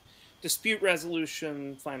be dispute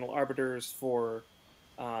resolution, final arbiters for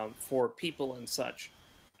people and such.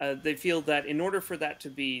 They feel that in order for that to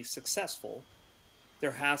be successful,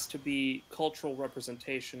 there has to be cultural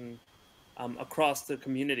representation across the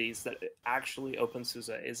communities that actually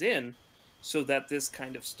openSUSE is in, so that this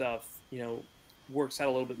kind of stuff, you know, works out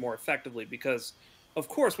a little bit more effectively. Because, of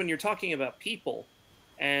course, when you're talking about people,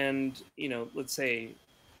 and, you know, let's say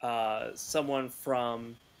someone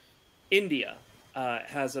from India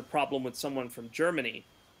has a problem with someone from Germany,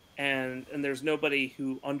 and there's nobody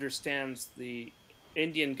who understands the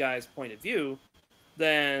Indian guy's point of view,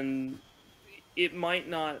 then it might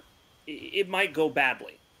go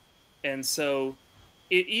badly. And so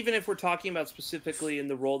even if we're talking about specifically in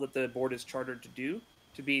the role that the board is chartered to do,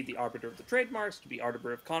 to be the arbiter of the trademarks, to be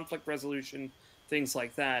arbiter of conflict resolution, things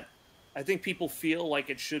like that, I think people feel like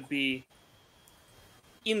it should be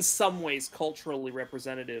in some ways culturally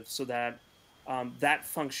representative, so that that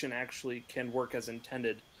function actually can work as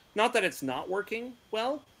intended. Not that it's not working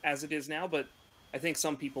well as it is now, but I think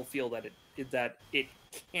some people feel that it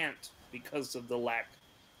can't, because of the lack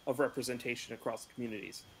of representation across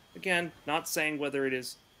communities. Again, not saying whether it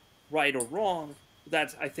is right or wrong.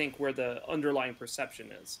 That's, I think, where the underlying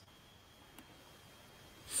perception is.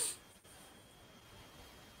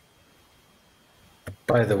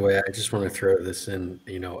 By the way, I just want to throw this in.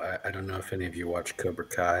 You know, I don't know if any of you watch Cobra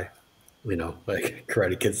Kai, you know, like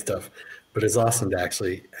Karate Kid stuff, but it's awesome to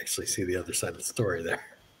actually see the other side of the story there.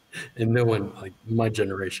 And no one, like my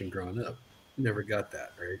generation growing up, never got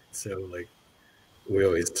that, right? So like we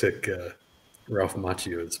always took Ralph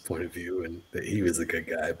Macchio's point of view and that he was a good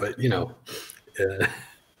guy, but you know,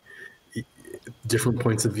 different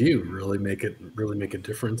points of view really make a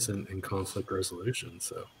difference in conflict resolution.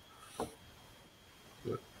 So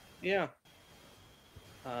yeah.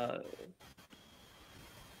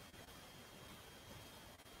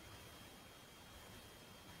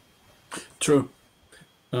 True.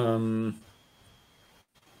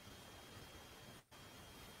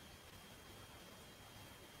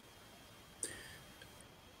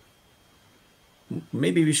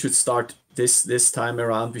 Maybe we should start this time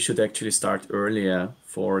around. We should actually start earlier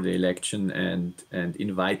for the election and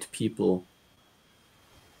invite people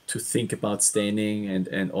to think about standing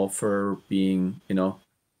and offer being, you know,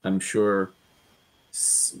 I'm sure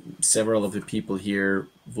several of the people here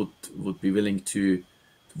would be willing to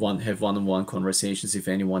have one-on-one conversations if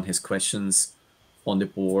anyone has questions on the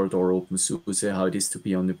board or openSUSE, how it is to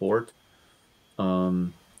be on the board,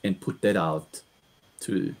 and put that out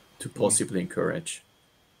to possibly encourage.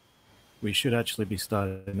 We should actually be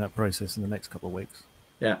starting that process in the next couple of weeks.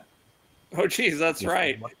 Yeah. Oh, geez, that's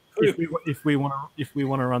right. If we want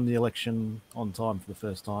to run the election on time for the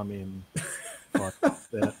first time in 5 months,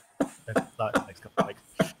 then start the next couple of weeks.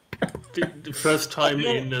 The first time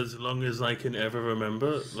in as long as I can ever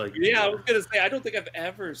remember. Like, yeah, I was gonna say I don't think I've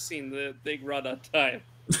ever seen the thing run on time.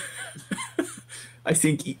 I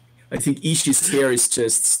think Ishi's hair is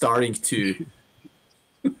just starting to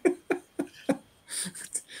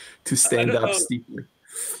to stand up steeply.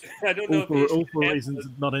 I don't know. All for reasons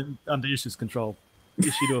not under Ishi's control.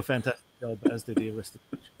 Ishi do a fantastic job, as did the rest of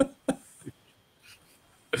the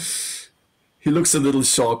He looks a little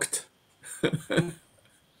shocked.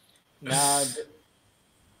 Now,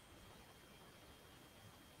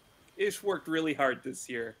 Ish worked really hard this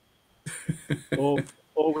year. or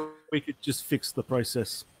we could just fix the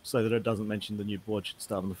process so that it doesn't mention the new board should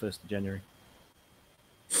start on the 1st of January.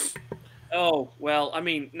 Oh, well, I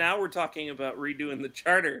mean, now we're talking about redoing the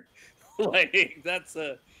charter. Like that's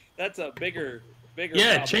a bigger yeah,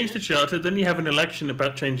 problem. change the charter, then you have an election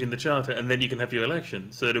about changing the charter, and then you can have your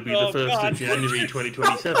election. So it'll be the 1st of January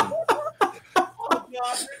 2027. Oh,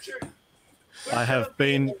 God, Richard. I have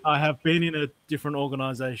been in a different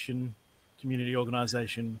organization, community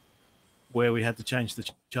organization, where we had to change the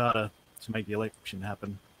charter to make the election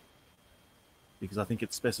happen, because I think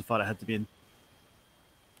it specified it had to be in.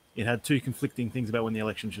 It had 2 conflicting things about when the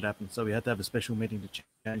election should happen, so we had to have a special meeting to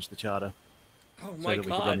change the charter. Oh my so that we could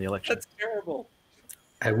God, run the election. that's terrible.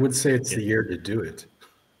 I would say it's the year to do it.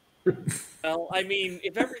 Well, I mean,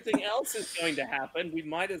 if everything else is going to happen, we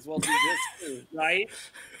might as well do this too, right?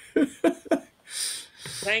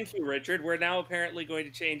 Thank you, Richard. We're now apparently going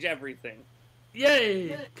to change everything.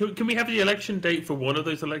 Yay! Can we have the election date for one of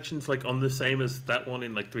those elections like on the same as that one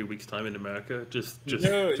in like 3 weeks' time in America? Just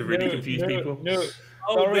to really confuse people. No,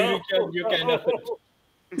 Oh, sorry, no. Richard, you cannot.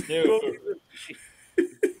 No,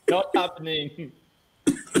 not happening.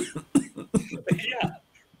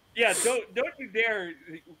 Yeah. Don't you dare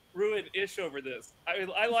ruin Ish over this.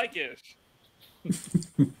 I like Ish.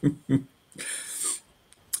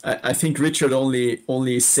 I think Richard only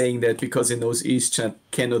is saying that because he knows Ish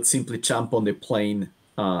cannot simply jump on the plane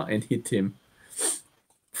and hit him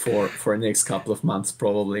for the next couple of months,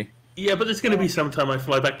 probably. Yeah, but there's going to be some time I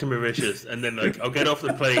fly back to Mauritius, and then like I'll get off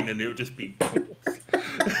the plane, and it'll just be. I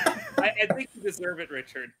think you deserve it,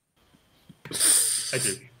 Richard. I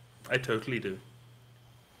do. I totally do.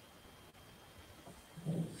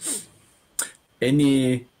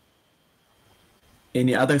 Any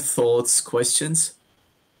other thoughts, questions?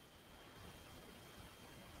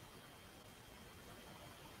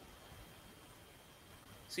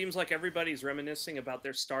 Seems like everybody's reminiscing about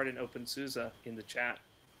their start in openSUSE in the chat.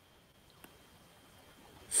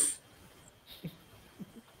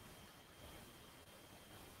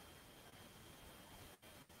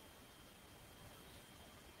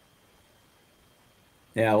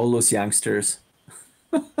 Yeah, all those youngsters.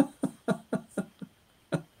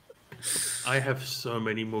 I have so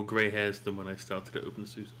many more gray hairs than when I started at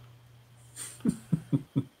openSUSE.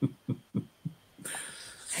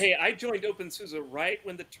 Hey, I joined openSUSE right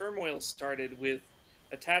when the turmoil started with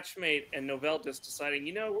Attachmate and Novell just deciding,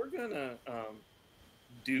 you know, we're gonna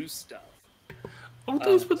do stuff. Oh,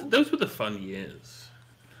 those were the fun years.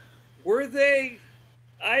 Were they?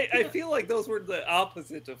 I feel like those were the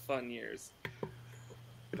opposite of fun years.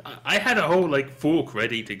 I had a whole like fork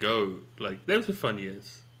ready to go. Like those were fun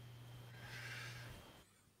years.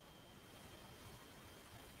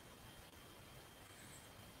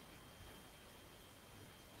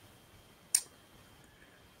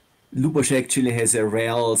 Lubos actually has a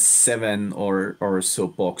RHEL 7 or so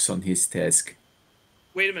box on his desk.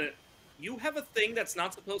 Wait a minute. You have a thing that's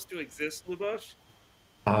not supposed to exist, Lubosh?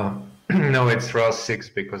 No, it's ROS 6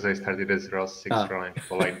 because I started as ROS 6 drawing.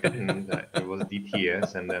 Well, I didn't. It was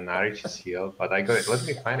DTS and then RHCL, but I got it. Let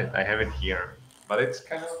me find it. I have it here. But it's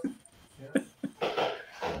kind of...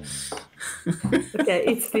 Okay,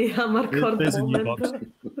 it's the Amarcord There's a new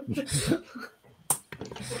moment. box.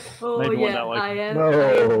 Oh Maybe one yeah, that way. I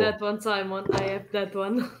have that one, Simon. I have that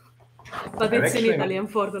one. But And it's actually- in Italy,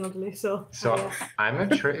 unfortunately. So I'm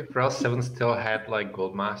not sure if ROS 7 still had like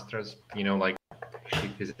Gold Masters, you know, like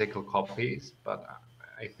physical copies, but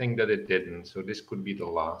I think that it didn't. So this could be the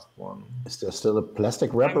last one. Is there still a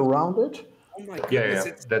plastic wrap around it? Oh my Yeah,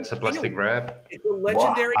 goodness! that's a plastic wrap. It's a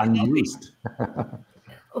legendary Wow, copy. unused.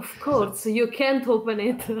 of course you can't open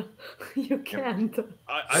it. You can't.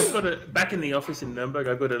 I've got a back in the office in Nuremberg.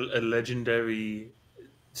 I've got a legendary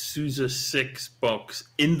SUSE 6 box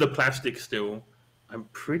in the plastic still. I'm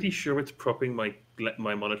pretty sure it's propping my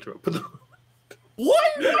monitor up.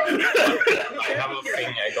 What? I have a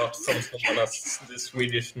thing I got from someone as the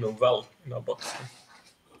Swedish novel in a box.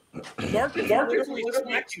 Marcus literally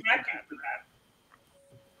smacked you for that.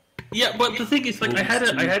 Yeah, but the thing is, like, I had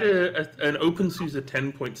an openSUSE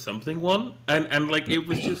 10 point something one, and like it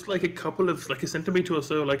was just like a couple of like a centimeter or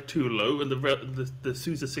so like too low, and the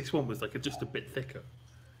SUSE 6 one was like just a bit thicker,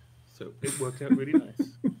 so it worked out really nice.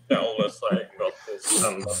 Yeah, always I got this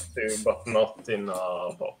standard too, but not in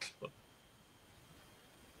a box. But...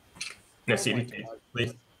 in a CD case,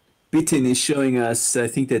 please. Bitin is showing us, I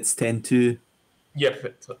think that's 10.2.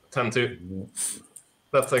 Yep, 10.2.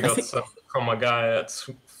 That I got from a guy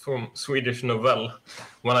from Swedish Novel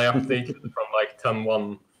when I updated from like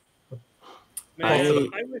 10.1.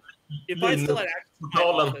 If I still had access to my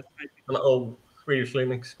office, an old Swedish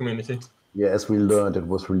Linux community. Yeah, as we learned, it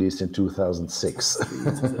was released in 2006.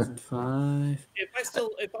 2005. if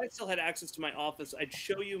I still had access to my office, I'd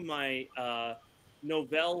show you my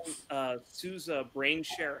Novell SUSE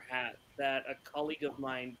BrainShare hat that a colleague of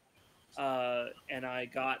mine and I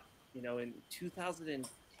got, in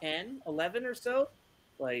 2010, 11 or so.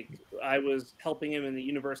 Like I was helping him in the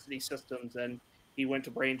university systems, and he went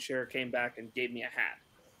to BrainShare, came back, and gave me a hat,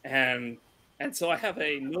 and so I have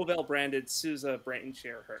a Novell branded SUSE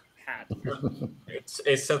BrainShare hat.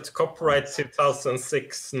 It's at copyright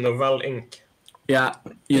 2006 Novell Inc. Yeah,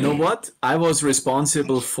 you know what? I was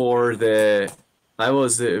responsible for the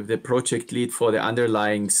project lead for the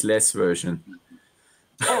underlying SLES version.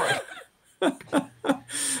 All right.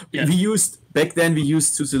 Yeah. We used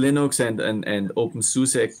SUSE Linux and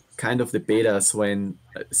openSUSE, kind of the betas. When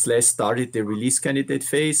SLES started the release candidate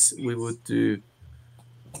phase, we would do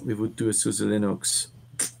a SUSE Linux.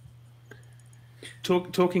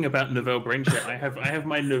 Talking about Novell BrainShare, I have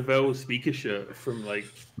my Novell speaker shirt from like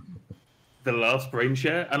the last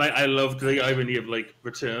BrainShare, and I loved the irony of like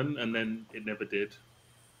return, and then it never did.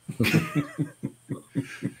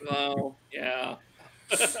 Well, yeah.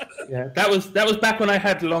 Yeah, that was back when I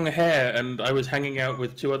had long hair, and I was hanging out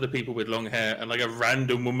with two other people with long hair, and like a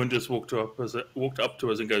random woman just walked up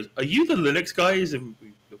to us and goes, "Are you the Linux guys?" And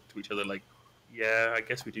we looked to each other like, "Yeah, I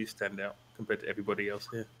guess we do stand out compared to everybody else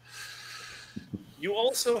here." You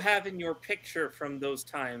also have in your picture from those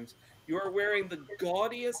times, you are wearing the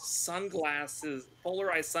gaudiest sunglasses,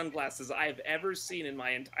 polarized sunglasses I've ever seen in my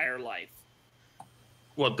entire life.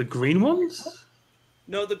 What, the green ones?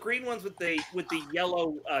 No, the green ones with the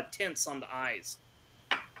yellow tints on the eyes.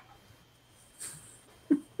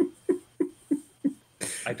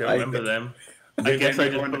 I don't remember them. I guess I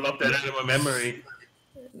just blocked that out of my memory.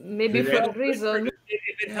 Maybe for a reason.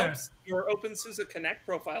 If it helps, your openSUSE Connect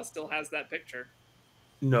profile still has that picture.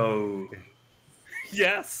 No.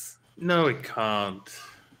 Yes. No, it can't.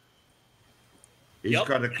 He's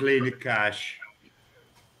got a cleaner cache.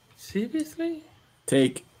 Seriously?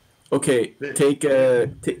 Take a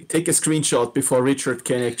screenshot before Richard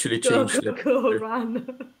can actually change Go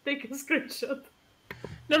run. Take a screenshot.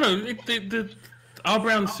 No. Our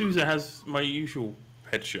brown SUSE has my usual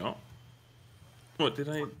headshot. What did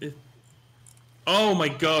I? Oh my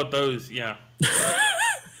god, those, yeah.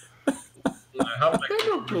 They're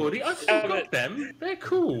not good. I've got them. They're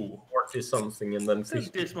cool. 40 something and then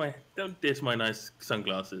 50. Don't diss my nice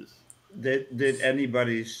sunglasses. Did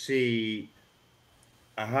anybody see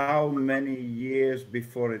how many years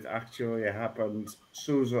before it actually happened,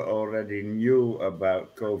 SUSE already knew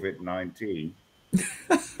about COVID-19?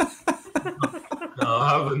 No, I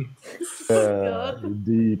haven't.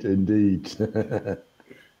 Indeed.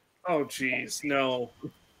 Oh, geez, no.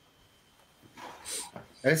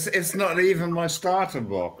 It's not even my starter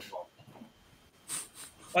box.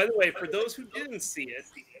 By the way, for those who didn't see it,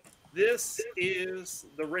 this is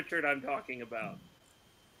the Richard I'm talking about.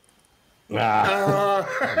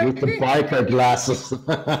 With the biker glasses.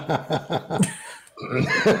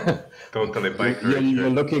 Totally biker. You're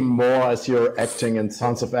looking more as you're acting in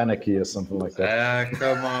Sons of Anarchy or something like that.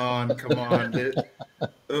 Come on.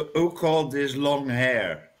 Who called this long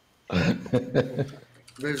hair?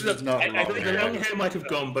 This is not long I think the hair. long hair might have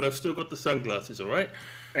gone, but I've still got the sunglasses, all right?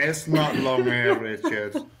 It's not long hair,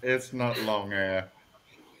 Richard. It's not long hair.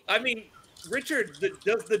 I mean, Richard,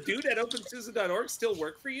 does the dude at openSUSE.org still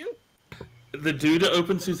work for you? The dude at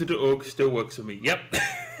openSUSE.org still works for me. Yep.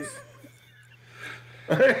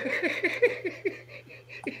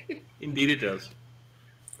 Indeed it does.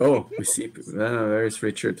 Oh, we see. There's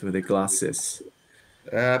Richard with the glasses.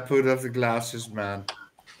 Put off the glasses, man.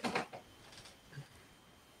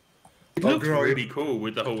 It looks really cool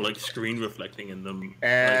with the whole like screen reflecting in them.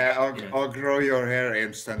 I'll grow your hair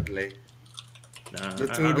instantly. Nah, The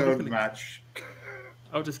two don't match.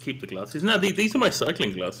 I'll just keep the glasses. No, these are my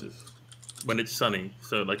cycling glasses. When it's sunny,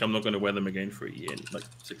 so like I'm not going to wear them again for a year, like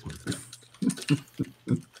 6 months.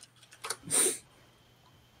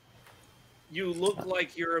 You look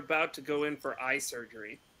like you're about to go in for eye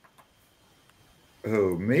surgery.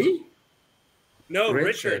 Who, me? No,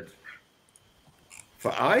 Richard.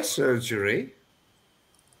 For eye surgery?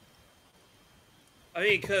 I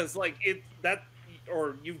mean, because like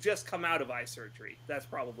or you've just come out of eye surgery. That's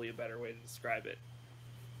probably a better way to describe it.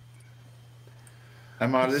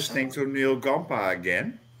 Am I listening to Neil Gompa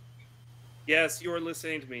again? Yes, you're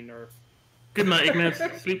listening to me, Nerf. Good night, Ignaz.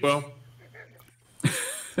 Sleep well.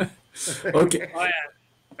 Okay.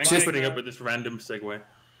 Thanks for putting up with this random segue.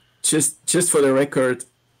 Just for the record,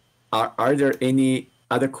 are there any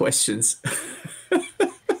other questions?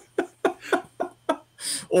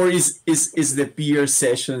 Or is the beer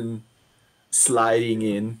session sliding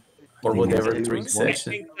in, or whatever drink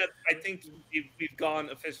session? I think we've gone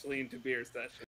officially into beer session.